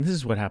This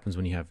is what happens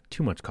when you have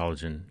too much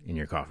collagen in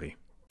your coffee.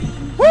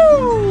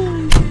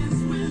 Woo!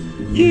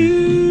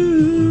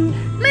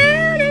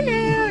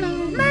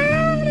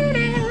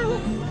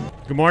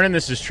 Good morning,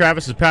 this is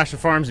Travis with Pasture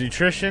Farms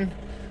Nutrition.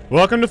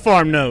 Welcome to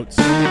FarmNotes.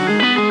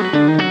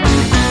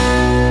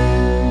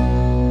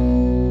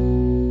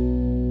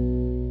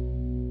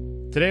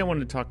 Today I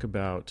wanted to talk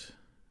about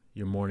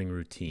your morning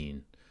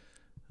routine.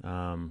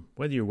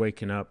 Whether you're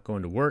waking up,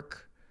 going to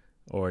work,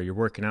 or you're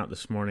working out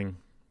this morning,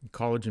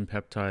 collagen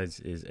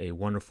peptides is a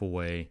wonderful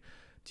way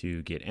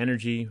to get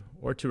energy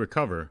or to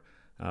recover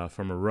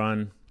from a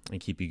run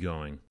and keep you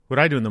going. What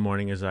I do in the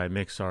morning is I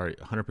mix our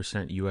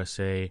 100%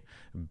 USA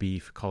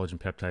beef collagen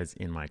peptides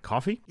in my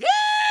coffee.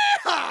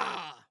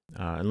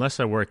 Unless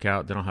I work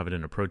out, then I'll have it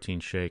in a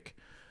protein shake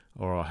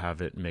or I'll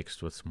have it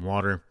mixed with some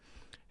water.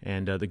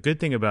 And the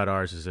good thing about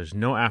ours is there's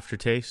no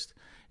aftertaste.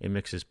 It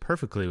mixes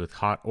perfectly with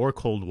hot or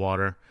cold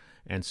water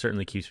and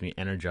certainly keeps me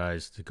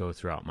energized to go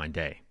throughout my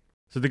day.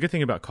 So the good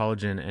thing about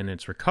collagen and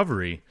its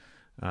recovery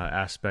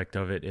aspect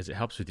of it is it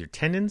helps with your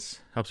tendons,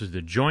 helps with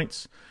the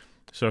joints.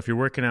 So if you're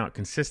working out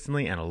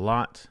consistently and a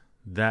lot,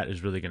 that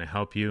is really going to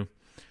help you.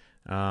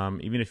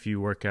 Even if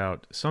you work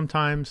out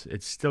sometimes,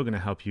 it's still going to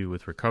help you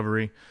with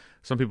recovery.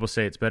 Some people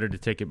say it's better to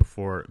take it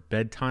before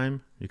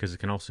bedtime because it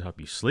can also help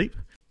you sleep.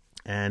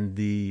 And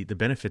the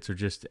benefits are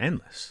just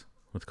endless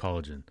with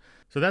collagen.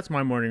 So that's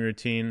my morning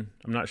routine.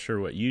 I'm not sure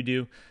what you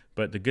do,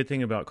 but the good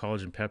thing about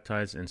collagen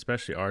peptides, and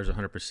especially ours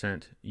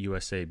 100%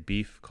 USA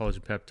beef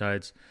collagen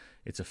peptides,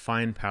 it's a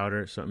fine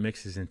powder, so it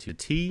mixes into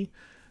tea,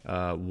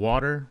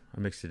 water. I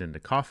mix it into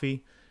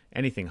coffee,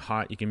 anything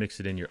hot. You can mix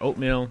it in your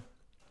oatmeal.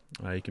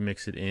 You can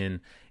mix it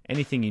in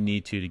anything you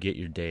need to get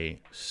your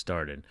day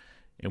started.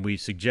 And we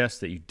suggest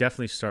that you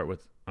definitely start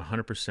with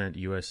 100%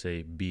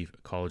 USA beef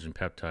collagen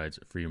peptides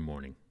for your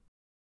morning.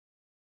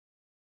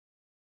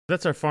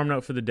 That's our farm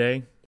note for the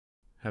day.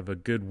 Have a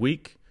good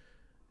week,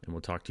 and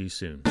we'll talk to you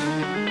soon.